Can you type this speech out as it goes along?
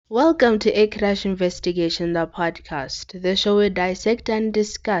Welcome to A Crash Investigation, the podcast, the show we dissect and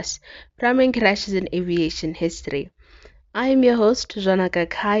discuss primary crashes in aviation history. I am your host, Janaka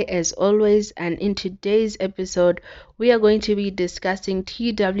Kai, as always, and in today's episode, we are going to be discussing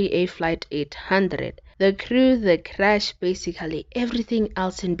TWA Flight 800, the crew, the crash, basically everything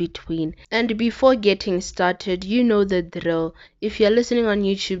else in between. And before getting started, you know the drill. If you're listening on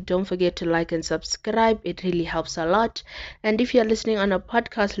YouTube, don't forget to like and subscribe, it really helps a lot. And if you're listening on a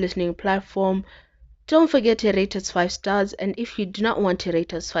podcast listening platform, don't forget to rate us 5 stars. And if you do not want to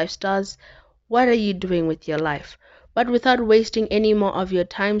rate us 5 stars, what are you doing with your life? But without wasting any more of your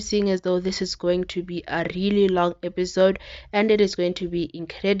time, seeing as though this is going to be a really long episode and it is going to be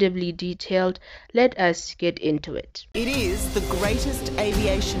incredibly detailed, let us get into it. It is the greatest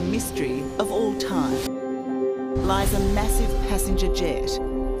aviation mystery of all time. Lies a massive passenger jet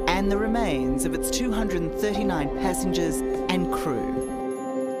and the remains of its 239 passengers and crew.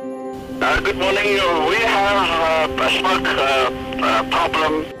 Good morning. We have a smoke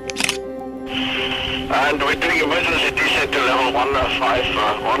problem, and we're doing emergency descent to level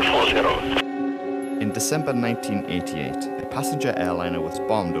 15140. In December 1988, a passenger airliner was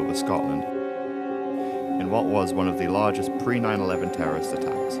bombed over Scotland in what was one of the largest pre-9/11 terrorist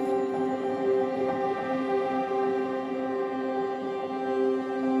attacks.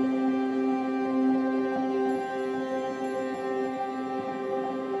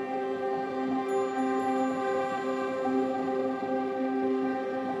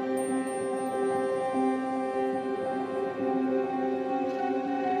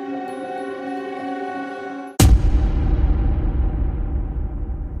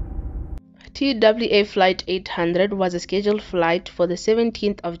 TWA Flight 800 was a scheduled flight for the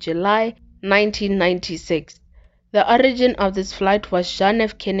 17th of July, 1996. The origin of this flight was John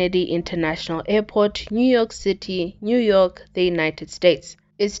F. Kennedy International Airport, New York City, New York, the United States.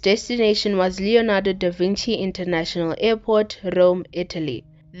 Its destination was Leonardo da Vinci International Airport, Rome, Italy.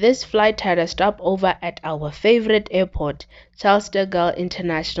 This flight had a stopover at our favorite airport, Charles de Gaulle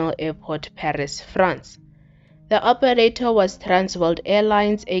International Airport, Paris, France. The operator was Trans World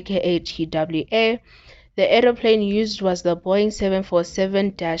Airlines, aka TWA. The aeroplane used was the Boeing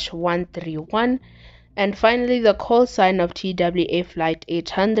 747-131, and finally the call sign of TWA Flight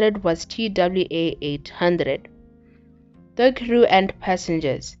 800 was TWA 800. The crew and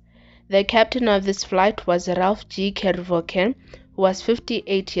passengers. The captain of this flight was Ralph G. Kervoken, who was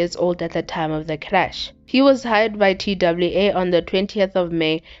 58 years old at the time of the crash. He was hired by TWA on the 20th of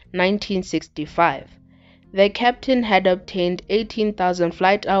May, 1965. The captain had obtained 18,000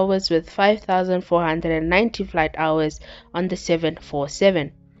 flight hours with 5,490 flight hours on the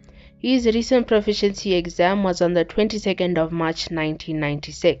 747. His recent proficiency exam was on the 22nd of March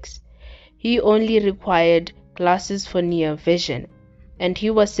 1996. He only required glasses for near vision, and he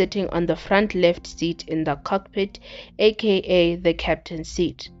was sitting on the front left seat in the cockpit, aka the captain's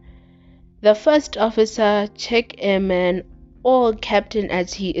seat. The first officer, check airman, or captain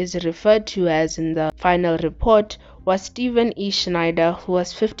as he is referred to as in the final report, was Stephen E. Schneider, who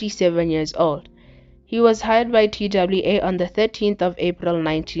was 57 years old. He was hired by TWA on the 13th of April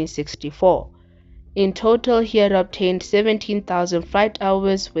 1964. In total, he had obtained 17,000 flight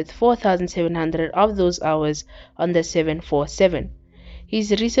hours with 4,700 of those hours on the 747.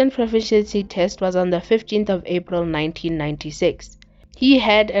 His recent proficiency test was on the 15th of April 1996. He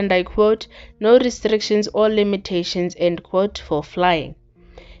had, and I quote, no restrictions or limitations, end quote, for flying.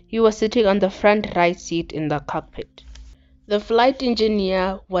 He was sitting on the front right seat in the cockpit. The flight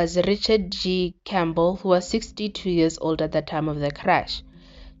engineer was Richard G. Campbell, who was 62 years old at the time of the crash.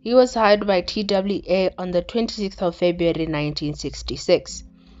 He was hired by TWA on the 26th of February 1966.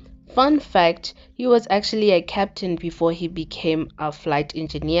 Fun fact, he was actually a captain before he became a flight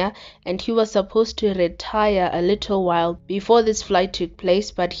engineer, and he was supposed to retire a little while before this flight took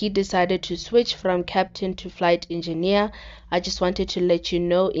place, but he decided to switch from captain to flight engineer. I just wanted to let you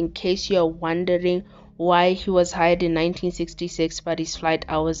know in case you are wondering why he was hired in 1966 but his flight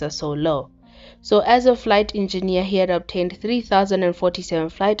hours are so low. So as a flight engineer, he had obtained 3,047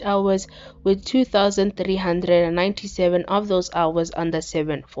 flight hours with 2,397 of those hours on the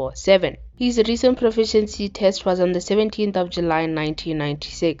 747. His recent proficiency test was on the 17th of July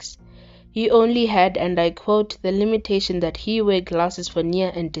 1996. He only had, and I quote, the limitation that he wear glasses for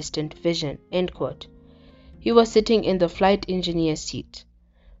near and distant vision, end quote. He was sitting in the flight engineer seat.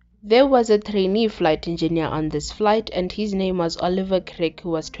 There was a trainee flight engineer on this flight, and his name was Oliver Craig, who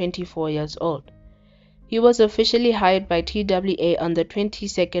was 24 years old. He was officially hired by TWA on the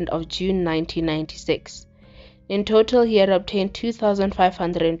 22nd of June 1996. In total, he had obtained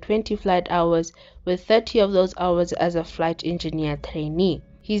 2,520 flight hours, with 30 of those hours as a flight engineer trainee.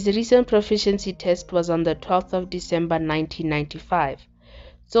 His recent proficiency test was on the 12th of December 1995.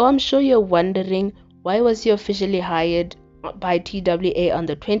 So I'm sure you're wondering, why was he officially hired by TWA on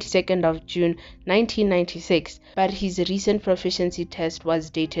the 22nd of June 1996, but his recent proficiency test was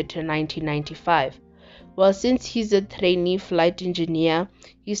dated to 1995? Well, since he's a trainee flight engineer,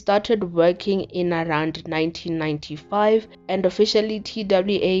 he started working in around 1995, and officially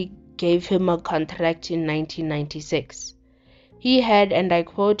TWA gave him a contract in 1996. He had, and I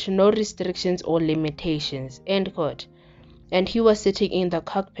quote, no restrictions or limitations, end quote, and he was sitting in the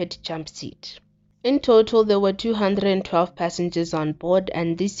cockpit jump seat. In total, there were 212 passengers on board,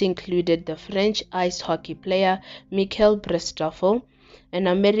 and this included the French ice hockey player Michael Bristoffel, an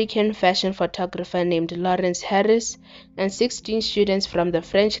American fashion photographer named Lawrence Harris, and 16 students from the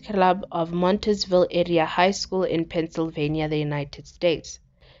French club of Montesville Area High School in Pennsylvania, the United States.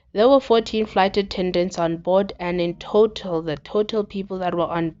 There were 14 flight attendants on board, and in total, the total people that were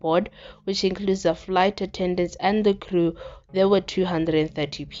on board, which includes the flight attendants and the crew, there were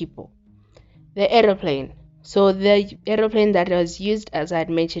 230 people. The aeroplane. So the aeroplane that was used, as I had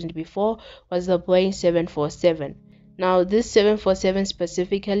mentioned before, was the Boeing 747. Now, this 747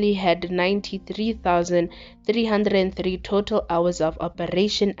 specifically had 93,303 total hours of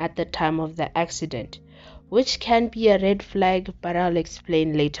operation at the time of the accident, which can be a red flag, but I'll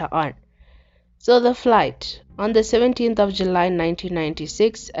explain later on. So the flight. On the 17th of July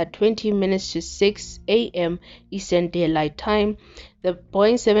 1996 at 20 minutes to 6 a.m. Eastern Daylight Time, the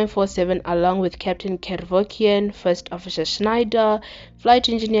Boeing 747 along with Captain Kevorkian, First Officer Schneider, Flight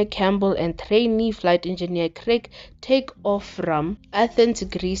Engineer Campbell and Trainee Flight Engineer Craig take off from Athens,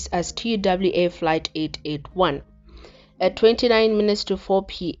 Greece as TWA Flight 881. At 29 minutes to 4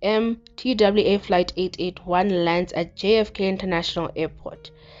 p.m., TWA Flight 881 lands at JFK International Airport.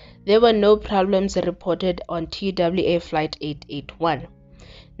 There were no problems reported on TWA Flight 881.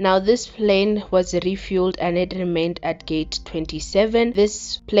 Now, this plane was refueled and it remained at gate 27.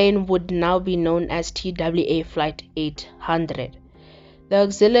 This plane would now be known as TWA Flight 800. The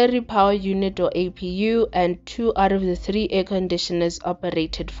auxiliary power unit, or APU, and 2 out of the 3 air conditioners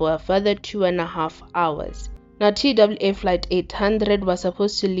operated for a further 2.5 hours. Now, TWA Flight 800 was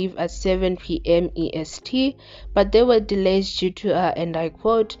supposed to leave at 7 p.m. EST, but there were delays due to a, and I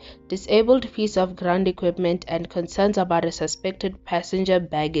quote, disabled piece of ground equipment and concerns about a suspected passenger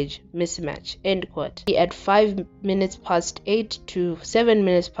baggage mismatch, end quote. At 5 minutes past 8 to 7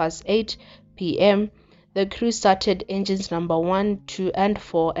 minutes past 8 p.m., the crew started engines number 1, 2, and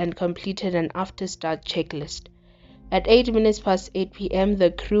 4 and completed an after-start checklist. At 8 minutes past 8 p.m., the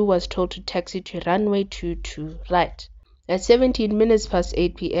crew was told to taxi to runway 22 right. At 17 minutes past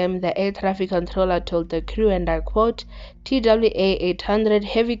 8 p.m., the air traffic controller told the crew, and I quote, TWA 800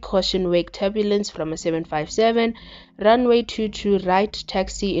 heavy caution wake turbulence from a 757, runway 22 right,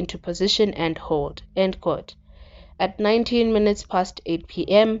 taxi into position and hold, end quote. At 19 minutes past 8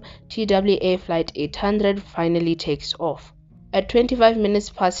 p.m., TWA Flight 800 finally takes off. At 25 minutes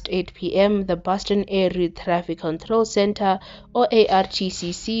past 8 p.m., the Boston Air Route Traffic Control Center, or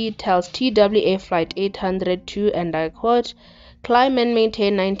ARTCC, tells TWA Flight 800 to, and I quote, climb and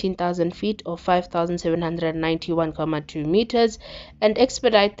maintain 19,000 feet or 5,791,2 meters and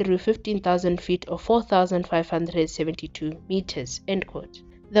expedite through 15,000 feet or 4,572 meters, end quote.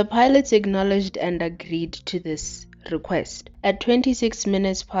 The pilots acknowledged and agreed to this request. At 26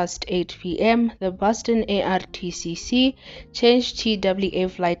 minutes past 8 p.m., the Boston ARTCC changed TWA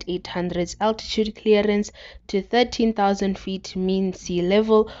Flight 800's altitude clearance to 13,000 feet mean sea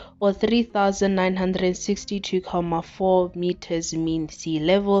level or 3,962.4 meters mean sea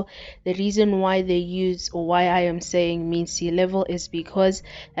level. The reason why they use, or why I am saying mean sea level, is because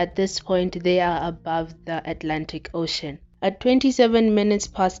at this point they are above the Atlantic Ocean. At 27 minutes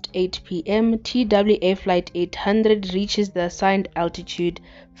past 8 p.m., TWA Flight 800 reaches the assigned altitude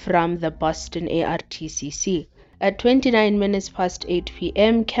from the Boston ARTCC. At 29 minutes past 8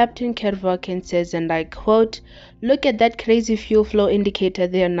 p.m., Captain Kevorkian says, and I quote, look at that crazy fuel flow indicator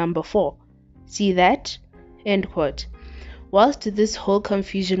there, number 4. See that? End quote. Whilst this whole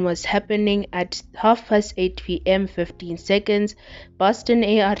confusion was happening, at 8:30 p.m. 15 seconds, Boston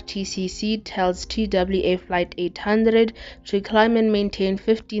ARTCC tells TWA Flight 800 to climb and maintain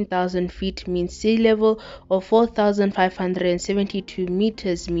 15,000 feet mean sea level or 4,572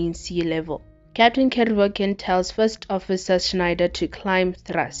 meters mean sea level. Captain Kevorkian tells First Officer Schneider to climb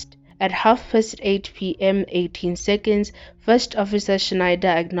thrust. At 8:30 p.m. 18 seconds, First Officer Schneider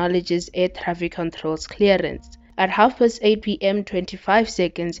acknowledges air traffic control's clearance. At 8:30 p.m. 25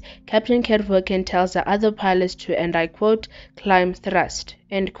 seconds, Captain Kevorkian tells the other pilots to, and I quote, climb thrust,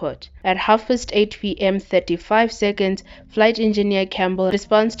 end quote. At 8:30 p.m. 35 seconds, Flight Engineer Campbell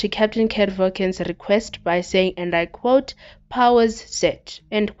responds to Captain Kevorkian's request by saying, and I quote, powers set,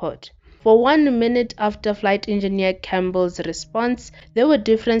 end quote. For 1 minute after Flight Engineer Campbell's response, there were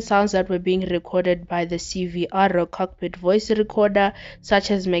different sounds that were being recorded by the CVR or cockpit voice recorder,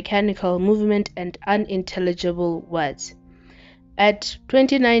 such as mechanical movement and unintelligible words. At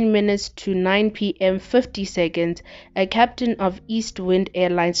 29 minutes to 9 p.m. 50 seconds, a captain of East Wind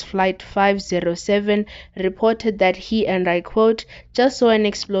Airlines Flight 507 reported that he, and I quote, just saw an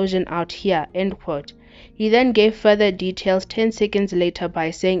explosion out here, end quote. He then gave further details 10 seconds later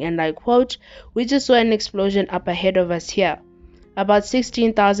by saying, and I quote, we just saw an explosion up ahead of us here, about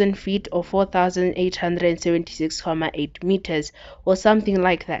 16,000 feet or 4,876,8 meters or something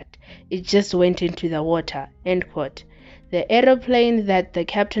like that. It just went into the water, end quote. The aeroplane that the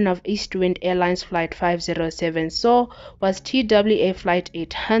captain of East Wind Airlines Flight 507 saw was TWA Flight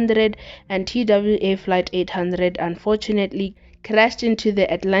 800, and TWA Flight 800 unfortunately crashed into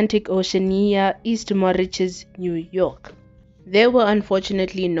the Atlantic Ocean near East Moriches, New York. There were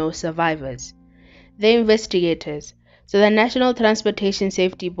unfortunately no survivors. The investigators. So the National Transportation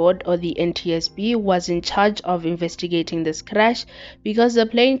Safety Board, or the NTSB, was in charge of investigating this crash because the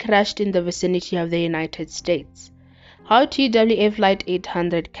plane crashed in the vicinity of the United States. How TWA Flight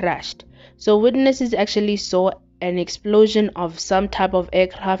 800 crashed. So witnesses actually saw an explosion of some type of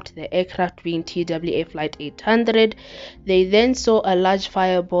aircraft, the aircraft being TWA Flight 800. They then saw a large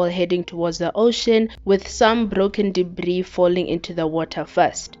fireball heading towards the ocean with some broken debris falling into the water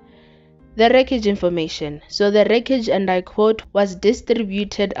first. The wreckage information. So the wreckage, and I quote, was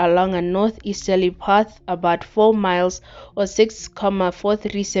distributed along a northeasterly path about 4 miles or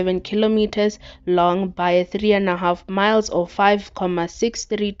 6,437 kilometers long by 3.5 miles or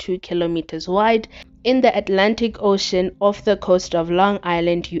 5,632 kilometers wide in the Atlantic Ocean off the coast of Long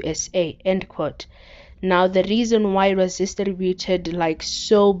Island, USA, end quote. Now, the reason why it was distributed like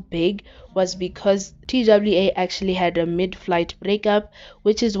so big was because TWA actually had a mid-flight breakup,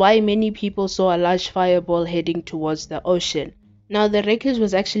 which is why many people saw a large fireball heading towards the ocean. Now, the wreckage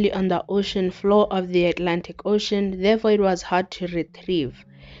was actually on the ocean floor of the Atlantic Ocean, therefore it was hard to retrieve.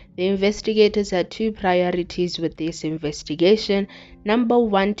 The investigators had two priorities with this investigation. Number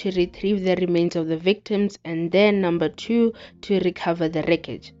one, to retrieve the remains of the victims, and then number two, to recover the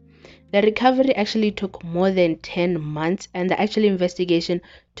wreckage. The recovery actually took more than 10 months, and the actual investigation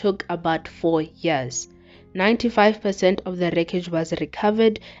took about 4 years. 95% of the wreckage was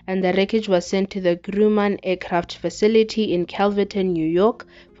recovered, and the wreckage was sent to the Grumman Aircraft Facility in Calverton, New York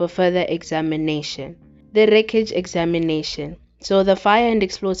for further examination. The wreckage examination. So the fire and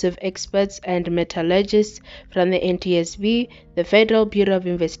explosive experts and metallurgists from the NTSB, the Federal Bureau of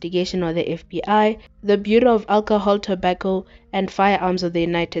Investigation or the FBI, the Bureau of Alcohol, Tobacco and Firearms of the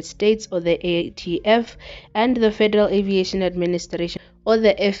United States or the ATF, and the Federal Aviation Administration or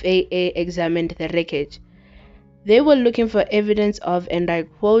the FAA examined the wreckage. They were looking for evidence of, and I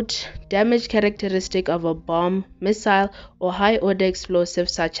quote, damage characteristic of a bomb, missile, or high-order explosive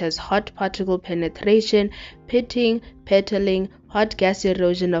such as hot particle penetration, pitting, pettaling, hot gas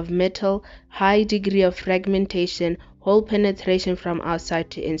erosion of metal, high degree of fragmentation, hole penetration from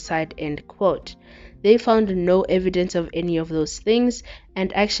outside to inside, end quote. They found no evidence of any of those things,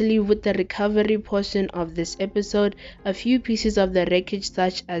 and actually with the recovery portion of this episode, a few pieces of the wreckage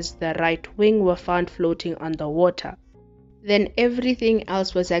such as the right wing were found floating on the water. Then everything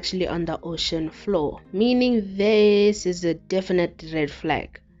else was actually on the ocean floor, meaning this is a definite red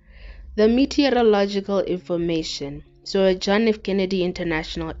flag. The meteorological information. So at John F. Kennedy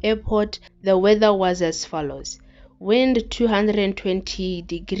International Airport, the weather was as follows. Wind 220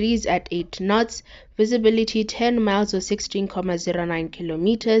 degrees at 8 knots, visibility 10 miles or 16,09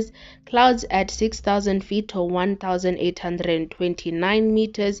 kilometers, clouds at 6,000 feet or 1,829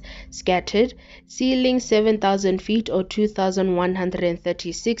 meters scattered, ceiling 7,000 feet or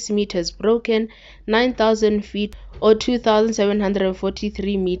 2,136 meters broken, 9,000 feet or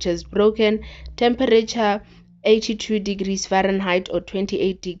 2,743 meters broken, temperature 82 degrees Fahrenheit or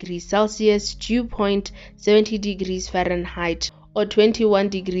 28 degrees Celsius, dew point 70 degrees Fahrenheit or 21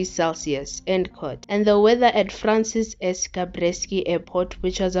 degrees Celsius, end quote. And the weather at Francis S. Gabreski Airport,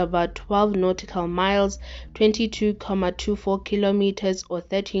 which was about 12 nautical miles, 22,24 kilometers or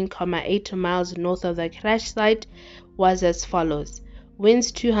 13,8 miles north of the crash site, was as follows.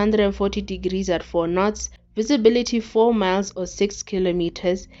 Winds 240 degrees at 4 knots, visibility 4 miles or 6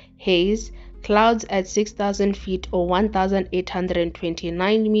 kilometers, haze, Clouds at 6,000 feet or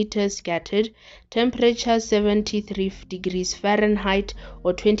 1,829 meters scattered. Temperature 73 degrees Fahrenheit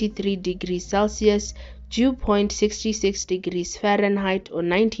or 23 degrees Celsius. Dew point 66 degrees Fahrenheit or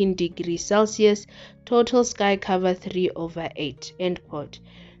 19 degrees Celsius. Total sky cover 3/8. End quote.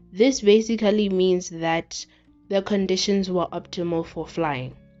 This basically means that the conditions were optimal for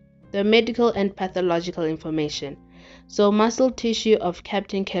flying. The medical and pathological information. So muscle tissue of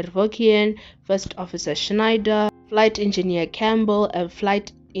Captain Kevorkian, First Officer Schneider, Flight Engineer Campbell, and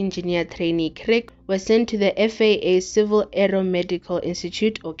Flight Engineer Trainee Crick were sent to the FAA Civil Aeromedical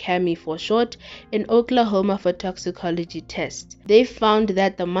Institute, or CAMI for short, in Oklahoma for toxicology tests. They found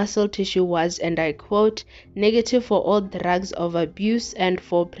that the muscle tissue was, and I quote, negative for all drugs of abuse and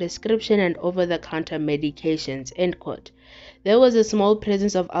for prescription and over-the-counter medications, end quote. There was a small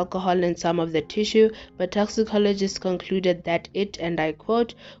presence of alcohol in some of the tissue, but toxicologists concluded that it, and I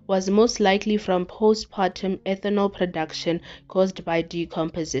quote, was most likely from postpartum ethanol production caused by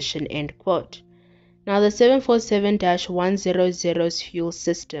decomposition, end quote. Now the 747-100's fuel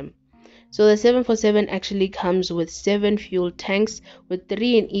system. So the 747 actually comes with 7 fuel tanks, with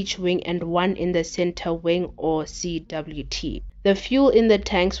 3 in each wing and 1 in the center wing, or CWT. The fuel in the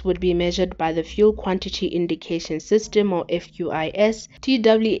tanks would be measured by the Fuel Quantity Indication System, or FQIS,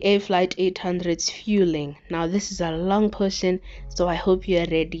 TWA Flight 800's fueling. Now this is a long portion, so I hope you are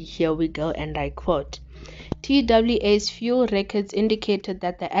ready. Here we go, and I quote. TWA's fuel records indicated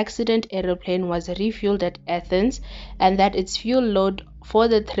that the accident aeroplane was refueled at Athens and that its fuel load for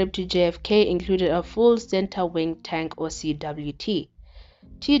the trip to JFK included a full center wing tank, or CWT.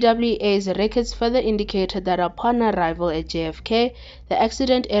 TWA's records further indicated that upon arrival at JFK, the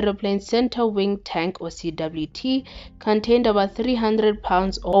accident aeroplane's center wing tank, or CWT, contained about 300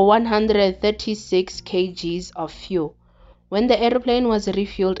 pounds or 136 kgs of fuel. When the aeroplane was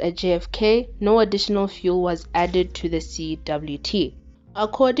refueled at JFK, no additional fuel was added to the CWT.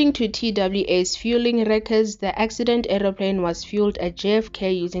 According to TWA's fueling records, the accident aeroplane was fueled at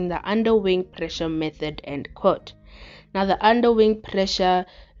JFK using the underwing pressure method, end quote. Now, the underwing pressure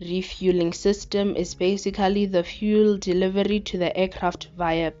refueling system is basically the fuel delivery to the aircraft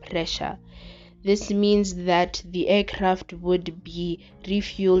via pressure. This means that the aircraft would be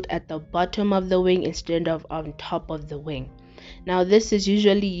refueled at the bottom of the wing instead of on top of the wing. Now, this is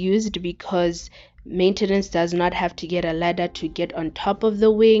usually used because maintenance does not have to get a ladder to get on top of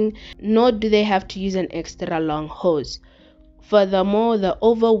the wing, nor do they have to use an extra long hose. Furthermore, the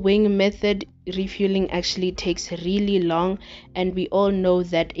over-wing method refueling actually takes really long, and we all know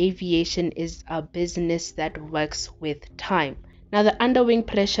that aviation is a business that works with time. Now, the underwing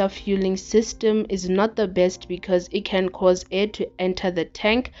pressure fueling system is not the best because it can cause air to enter the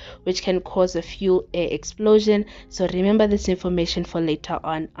tank, which can cause a fuel-air explosion. So remember this information for later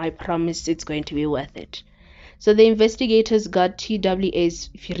on. I promise it's going to be worth it. So the investigators got TWA's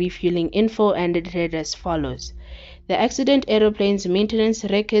refueling info, and it read as follows. The accident aeroplane's maintenance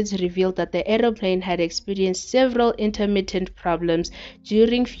records revealed that the aeroplane had experienced several intermittent problems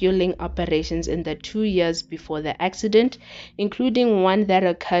during fueling operations in the 2 years before the accident, including one that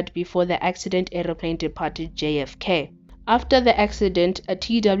occurred before the accident aeroplane departed JFK. After the accident, a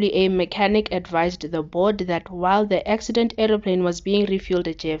TWA mechanic advised the board that while the accident aeroplane was being refueled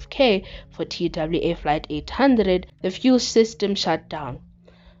at JFK for TWA Flight 800, the fuel system shut down.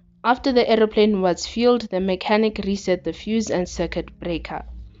 After the aeroplane was fueled, the mechanic reset the fuse and circuit breaker.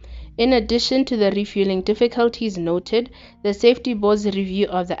 In addition to the refueling difficulties noted, the safety board's review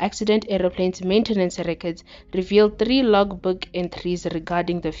of the accident aeroplane's maintenance records revealed 3 logbook entries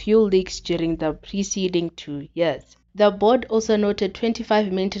regarding the fuel leaks during the preceding 2 years. The board also noted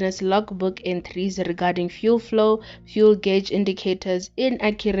 25 maintenance logbook entries regarding fuel flow, fuel gauge indicators,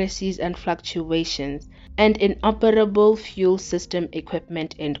 inaccuracies and fluctuations, and inoperable fuel system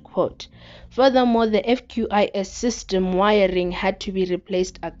equipment, end quote. Furthermore, the FQIS system wiring had to be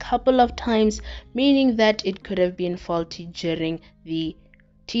replaced a couple of times, meaning that it could have been faulty during the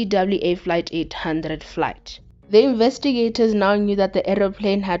TWA Flight 800 flight. The investigators now knew that the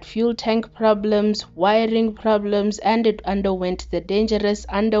aeroplane had fuel tank problems, wiring problems, and it underwent the dangerous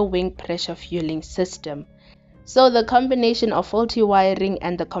underwing pressure fueling system. So the combination of faulty wiring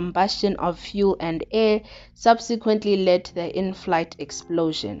and the combustion of fuel and air subsequently led to the in-flight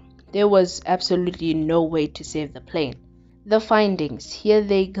explosion. There was absolutely no way to save the plane. The findings, here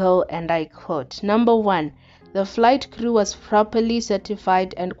they go, and I quote. Number 1. The flight crew was properly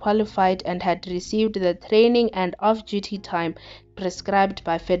certified and qualified and had received the training and off-duty time prescribed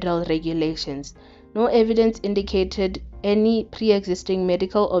by federal regulations. No evidence indicated any pre-existing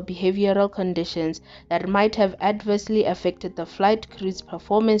medical or behavioral conditions that might have adversely affected the flight crew's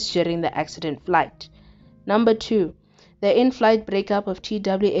performance during the accident flight. Number 2. The in-flight breakup of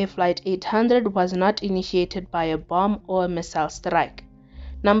TWA Flight 800 was not initiated by a bomb or a missile strike.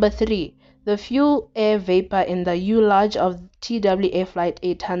 Number 3. The fuel-air vapor in the fuselage of TWA Flight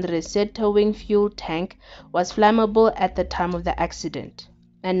 800's center wing fuel tank was flammable at the time of the accident.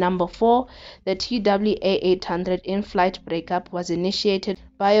 And number 4. The TWA 800 in-flight breakup was initiated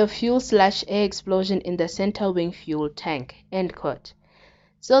by a fuel/air explosion in the center wing fuel tank. End quote.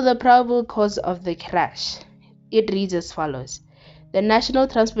 So the probable cause of the crash. It reads as follows. The National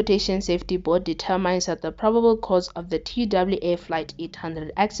Transportation Safety Board determines that the probable cause of the TWA Flight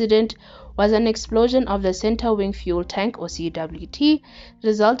 800 accident was an explosion of the center wing fuel tank or CWT,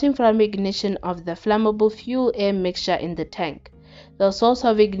 resulting from ignition of the flammable fuel-air mixture in the tank. The source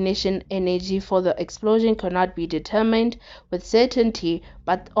of ignition energy for the explosion cannot be determined with certainty,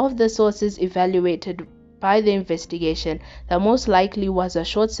 but of the sources evaluated by the investigation, the most likely was a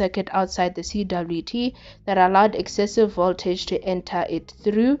short circuit outside the CWT that allowed excessive voltage to enter it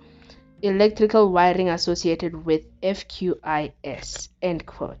through electrical wiring associated with FQIS. End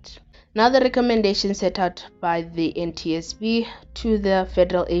quote. Now the recommendation set out by the NTSB to the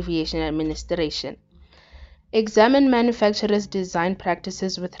Federal Aviation Administration. Examine manufacturers' design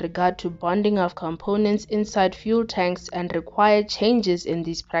practices with regard to bonding of components inside fuel tanks and require changes in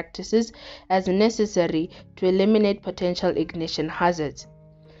these practices as necessary to eliminate potential ignition hazards.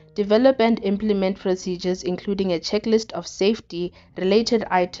 Develop and implement procedures including a checklist of safety-related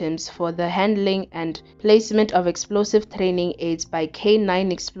items for the handling and placement of explosive training aids by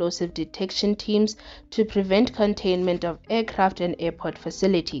K9 explosive detection teams to prevent containment of aircraft and airport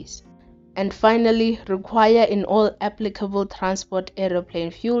facilities. And finally, require in all applicable transport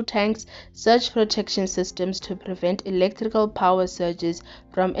aeroplane fuel tanks surge protection systems to prevent electrical power surges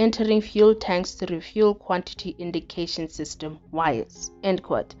from entering fuel tanks through fuel quantity indication system wires. End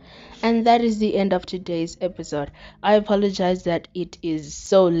quote. And that is the end of today's episode. I apologize that it is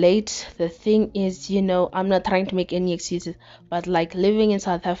so late. The thing is, I'm not trying to make any excuses, but like living in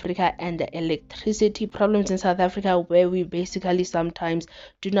South Africa and the electricity problems in South Africa, where we basically sometimes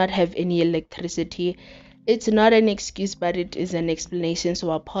do not have any electricity, it's not an excuse, but it is an explanation. So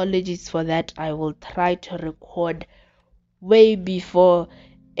apologies for that. I will try to record way before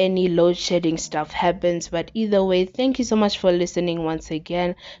any load shedding stuff happens, but either way, thank you so much for listening once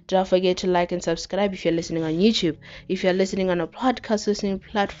again. Don't forget to like and subscribe if you're listening on YouTube. If you're listening on a podcast listening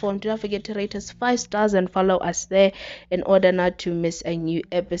platform, do not forget to rate us 5 stars and follow us there in order not to miss a new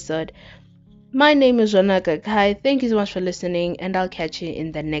episode. My name is Jona Kakai. Thank you so much for listening, and I'll catch you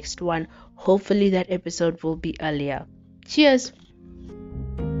in the next one. Hopefully that episode will be earlier. Cheers.